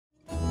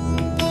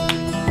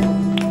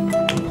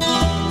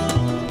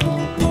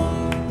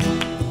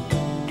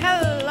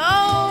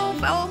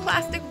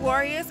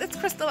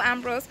Kristal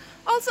Ambrose,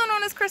 also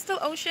known as Kristal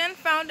Ocean,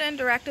 founder and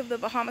director of the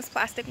Bahamas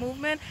Plastic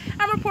Movement.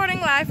 I'm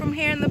reporting live from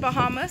here in the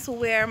Bahamas,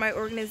 where my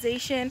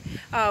organization,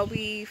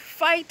 we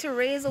fight to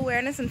raise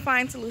awareness and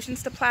find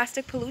solutions to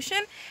plastic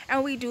pollution,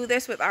 and we do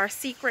this with our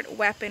secret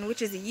weapon,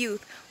 which is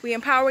youth. We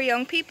empower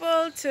young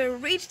people to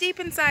reach deep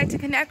inside, to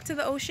connect to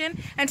the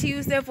ocean, and to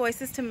use their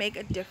voices to make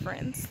a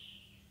difference.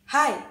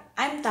 Hi,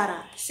 I'm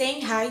Thara,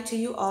 saying hi to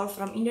you all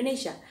from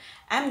Indonesia.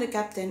 I'm the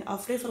captain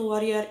of River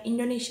Warrior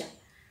Indonesia.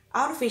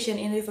 Our vision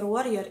in River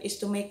Warrior is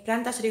to make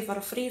Brantas River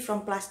free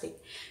from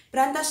plastic.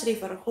 Brantas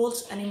River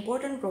holds an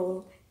important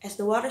role as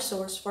the water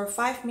source for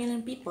 5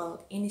 million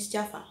people in East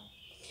Java.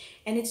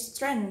 And it's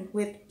threatened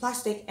with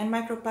plastic and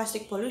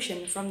microplastic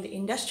pollution from the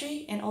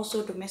industry and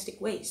also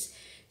domestic waste.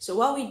 So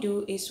what we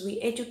do is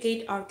we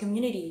educate our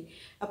community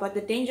about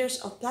the dangers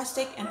of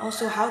plastic and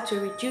also how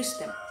to reduce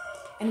them.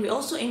 And we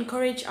also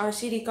encourage our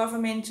city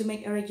government to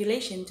make a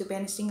regulation to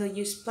ban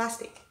single-use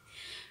plastic.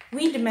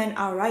 We demand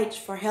our rights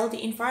for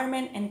healthy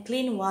environment and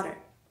clean water.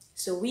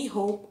 So we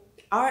hope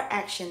our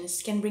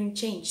actions can bring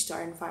change to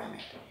our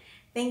environment.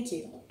 Thank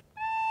you.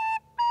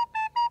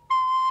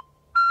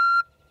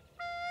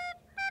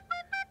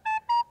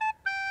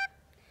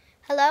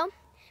 Hello,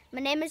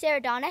 my name is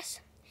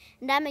Eridanis,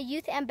 and I'm a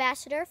youth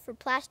ambassador for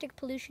Plastic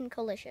Pollution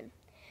Coalition.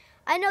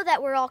 I know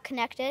that we're all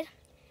connected,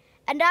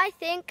 and I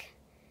think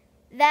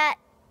that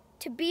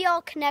to be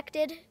all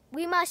connected,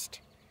 we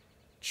must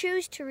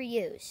choose to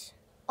reuse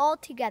all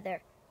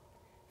together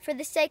for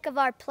the sake of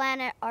our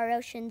planet, our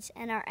oceans,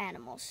 and our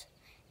animals,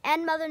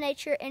 and Mother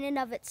Nature in and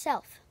of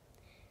itself.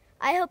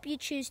 I hope you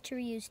choose to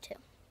reuse too.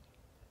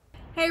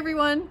 Hey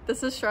everyone,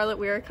 this is Charlotte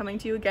Weir coming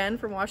to you again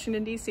from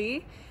Washington,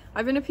 D.C.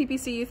 I've been a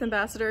PPC Youth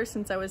Ambassador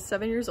since I was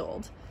 7 years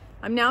old.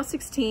 I'm now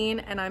 16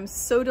 and I'm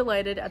so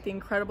delighted at the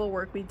incredible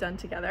work we've done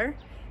together.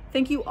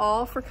 Thank you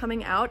all for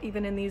coming out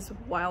even in these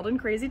wild and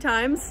crazy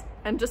times.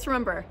 And just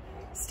remember,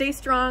 stay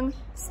strong,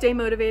 stay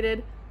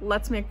motivated,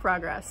 let's make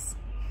progress.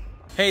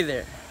 Hey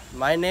there,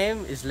 my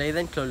name is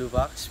Layden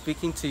Klolubak,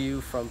 speaking to you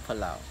from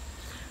Palau.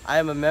 I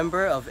am a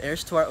member of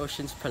Heirs to Our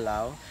Oceans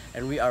Palau,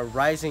 and we are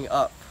rising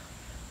up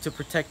to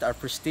protect our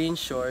pristine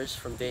shores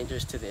from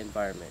dangers to the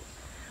environment.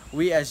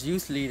 We as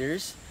youth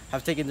leaders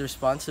have taken the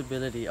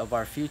responsibility of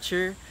our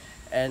future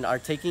and are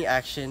taking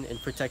action in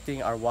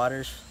protecting our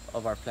waters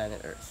of our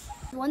planet Earth.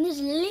 One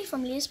is Lilly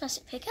from Lilly's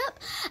Plastic Pickup,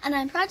 and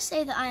I'm proud to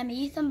say that I am a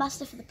youth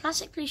ambassador for the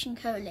Plastic Pollution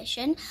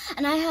Coalition,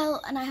 and I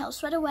help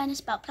spread awareness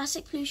about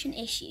plastic pollution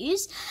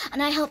issues,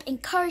 and I help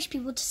encourage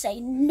people to say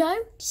no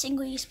to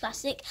single-use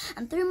plastic,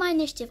 and through my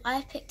initiative I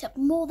have picked up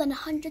more than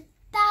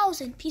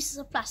 100,000 pieces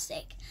of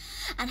plastic.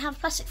 And have a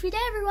plastic-free day,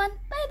 everyone.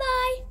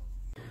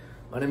 Bye-bye!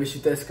 My name is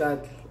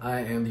Xiuhtezcatl.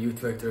 I am the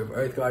youth director of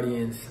Earth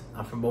Guardians.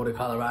 I'm from Boulder,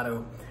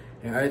 Colorado,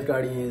 and Earth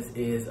Guardians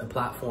is a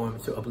platform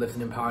to uplift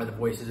and empower the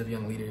voices of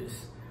young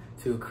leaders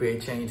to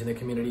create change in their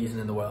communities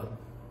and in the world.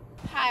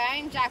 Hi,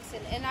 I'm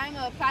Jaxon, and I'm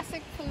a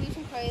Plastic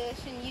Pollution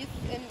Coalition Youth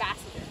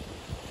Ambassador.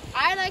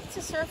 I like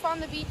to surf on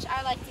the beach,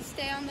 I like to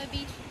stay on the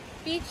beach.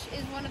 Beach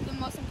is one of the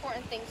most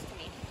important things to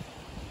me.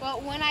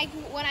 But when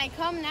I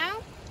come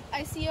now,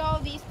 I see all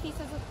these pieces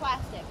of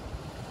plastic.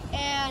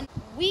 And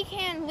we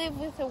can't live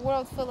with a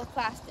world full of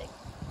plastic.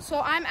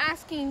 So I'm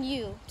asking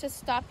you to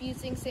stop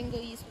using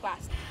single-use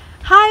plastic.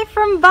 Hi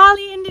from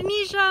Bali,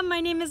 Indonesia. My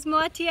name is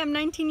Melati. I'm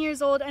 19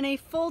 years old and a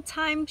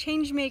full-time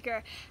change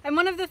maker. I'm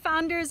one of the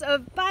founders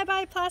of Bye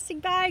Bye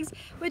Plastic Bags,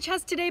 which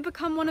has today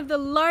become one of the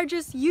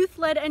largest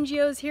youth-led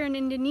NGOs here in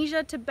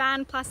Indonesia to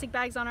ban plastic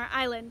bags on our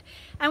island.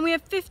 And we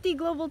have 50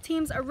 global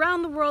teams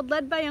around the world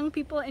led by young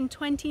people in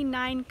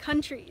 29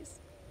 countries.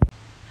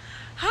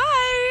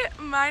 Hi,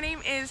 my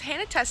name is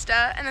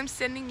Testa, and I'm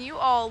sending you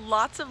all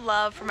lots of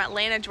love from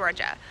Atlanta,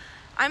 Georgia.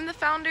 I'm the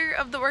founder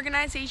of the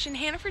organization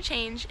Hannah for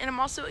Change, and I'm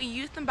also a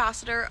youth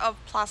ambassador of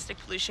Plastic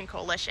Pollution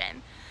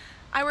Coalition.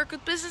 I work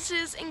with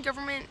businesses and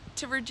government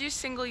to reduce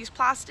single-use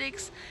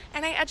plastics,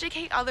 and I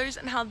educate others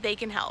on how they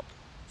can help.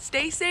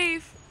 Stay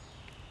safe!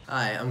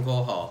 Hi, I'm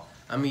Cole Hall.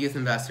 I'm a youth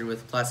ambassador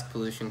with Plastic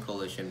Pollution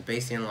Coalition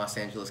based in Los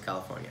Angeles,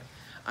 California.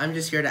 I'm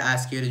just here to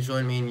ask you to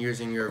join me in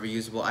using your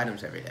reusable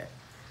items every day,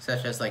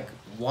 such as like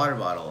water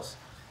bottles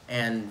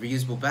and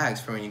reusable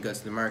bags for when you go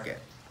to the market.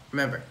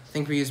 Remember,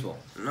 think reusable,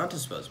 not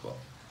disposable.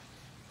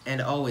 And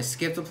always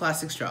skip the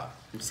plastic straw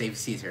and save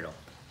sea turtle.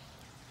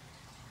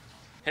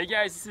 Hey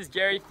guys, this is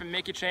Gary from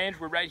Make a Change.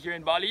 We're right here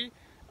in Bali.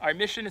 Our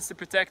mission is to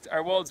protect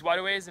our world's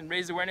waterways and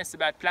raise awareness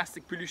about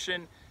plastic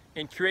pollution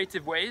in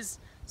creative ways.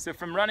 So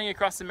from running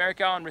across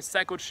America on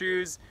recycled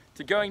shoes,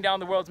 to going down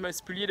the world's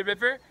most polluted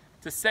river,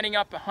 to setting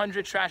up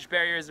 100 trash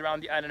barriers around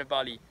the island of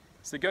Bali.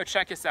 So go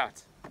check us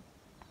out.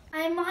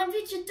 I'm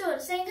Madhvi Chittoor,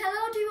 saying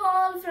hello to you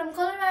all from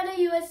Colorado,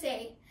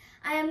 USA.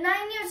 I am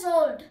 9 years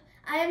old.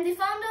 I am the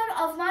founder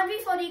of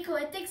Madhvi for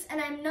Eco-Ethics, and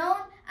I am known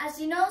as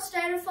the No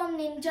Styrofoam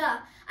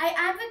Ninja. I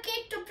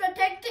advocate to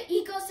protect the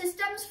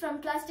ecosystems from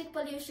plastic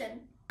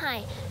pollution.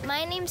 Hi,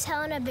 my name's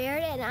Helena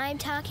Barrett, and I'm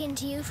talking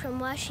to you from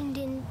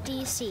Washington,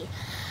 D.C.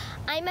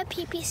 I'm a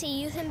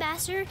PPC Youth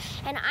Ambassador,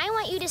 and I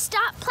want you to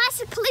stop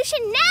plastic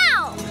pollution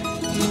now!